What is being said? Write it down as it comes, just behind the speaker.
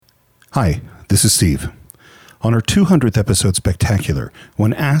Hi, this is Steve. On our 200th episode spectacular,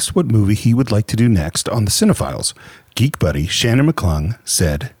 when asked what movie he would like to do next on The Cinephiles, geek buddy Shannon McClung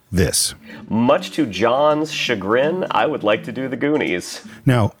said this. Much to John's chagrin, I would like to do the Goonies.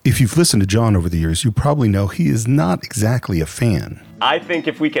 Now, if you've listened to John over the years, you probably know he is not exactly a fan. I think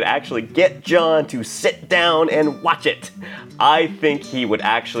if we could actually get John to sit down and watch it, I think he would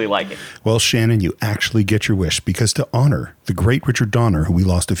actually like it. Well, Shannon, you actually get your wish, because to honor the great Richard Donner, who we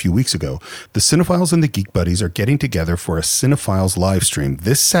lost a few weeks ago, the Cinephiles and the Geek Buddies are getting together for a Cinephiles live stream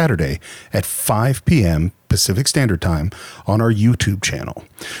this Saturday at 5 p.m. Pacific Standard Time on our YouTube channel.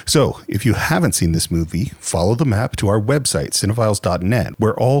 So, if you haven't seen this movie, follow the map to our website, cinephiles.net,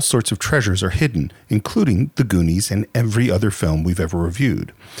 where all sorts of treasures are hidden, including the Goonies and every other film we've ever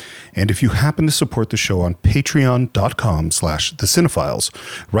reviewed. And if you happen to support the show on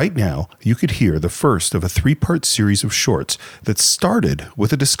patreon.com/thecинephiles, right now you could hear the first of a 3-part series of shorts that started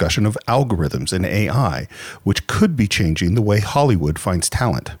with a discussion of algorithms and AI, which could be changing the way Hollywood finds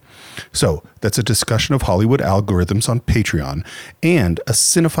talent. So that's a discussion of Hollywood algorithms on Patreon and a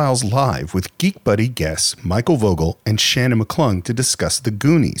Cinephiles Live with Geek Buddy guests Michael Vogel and Shannon McClung to discuss the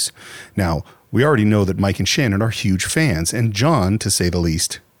Goonies. Now, we already know that Mike and Shannon are huge fans, and John, to say the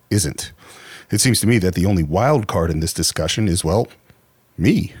least, isn't. It seems to me that the only wild card in this discussion is, well,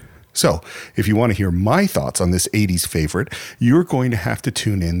 me. So, if you want to hear my thoughts on this 80s favorite, you're going to have to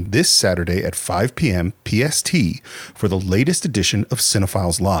tune in this Saturday at 5 p.m. PST for the latest edition of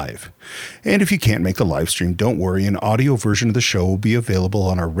Cinephiles Live. And if you can't make the live stream, don't worry, an audio version of the show will be available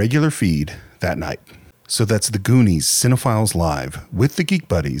on our regular feed that night. So that's the Goonies Cinephiles Live with the Geek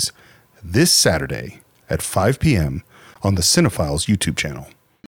Buddies this Saturday at 5 p.m. on the Cinephiles YouTube channel.